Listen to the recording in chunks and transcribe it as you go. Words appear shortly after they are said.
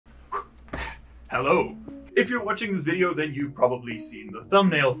Hello! If you're watching this video, then you've probably seen the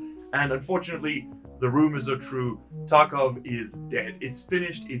thumbnail, and unfortunately, the rumors are true. Tarkov is dead. It's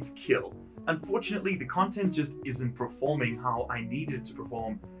finished, it's killed. Unfortunately, the content just isn't performing how I need it to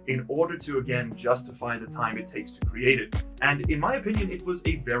perform in order to, again, justify the time it takes to create it. And in my opinion, it was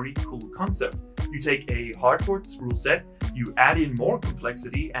a very cool concept. You take a hardcore rule set, you add in more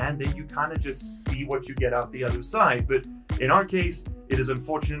complexity, and then you kind of just see what you get out the other side. But in our case, it has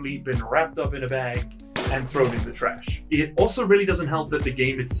unfortunately been wrapped up in a bag and thrown in the trash. It also really doesn't help that the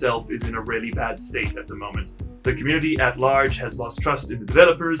game itself is in a really bad state at the moment. The community at large has lost trust in the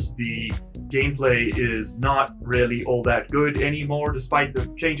developers. The gameplay is not really all that good anymore, despite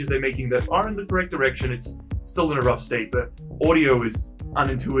the changes they're making that are in the correct direction. It's still in a rough state. The audio is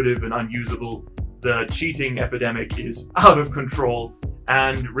unintuitive and unusable. The cheating epidemic is out of control.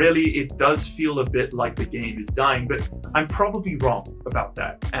 And really, it does feel a bit like the game is dying, but I'm probably wrong about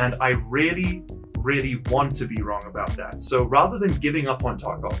that. And I really want to be wrong about that. So rather than giving up on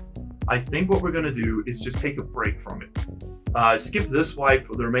Tarkov, I think what we're going to do is just take a break from it. Skip this wipe,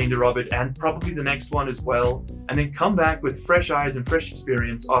 the remainder of it, and probably the next one as well, and then come back with fresh eyes and fresh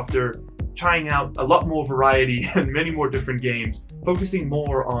experience after trying out a lot more variety and many more different games, focusing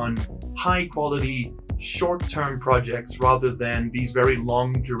more on high quality, short-term projects rather than these very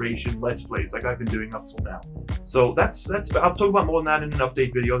long duration Let's Plays like I've been doing up till now. So that's I'll talk about more on that in an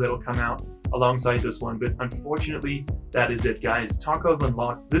update video that'll come out alongside this one, but unfortunately that is it, guys. Tarkov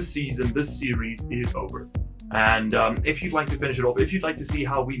Unlocked this season, this series is over. And if you'd like to finish it off, if you'd like to see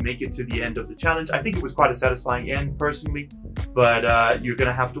how we make it to the end of the challenge, I think it was quite a satisfying end personally, but you're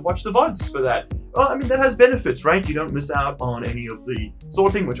gonna have to watch the VODs for that. Well, I mean, that has benefits, right? You don't miss out on any of the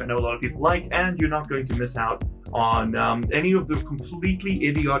sorting, which I know a lot of people like, and you're not going to miss out on any of the completely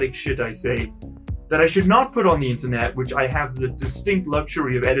idiotic shit I say that I should not put on the internet, which I have the distinct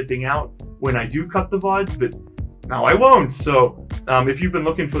luxury of editing out when I do cut the VODs, but now I won't. So if you've been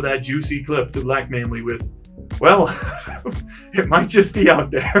looking for that juicy clip to blackmail me with, well, it might just be out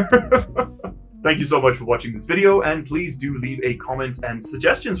there. Thank you so much for watching this video, and please do leave a comment and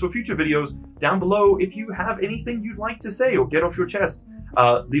suggestions for future videos down below if you have anything you'd like to say or get off your chest.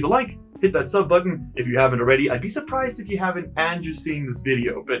 Leave a like, hit that sub button if you haven't already. I'd be surprised if you haven't and you're seeing this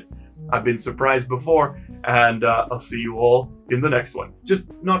video, but I've been surprised before, and I'll see you all in the next one.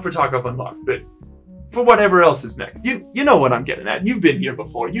 Just not for Tarkov Unlocked, but for whatever else is next. You know what I'm getting at. You've been here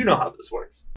before. You know how this works.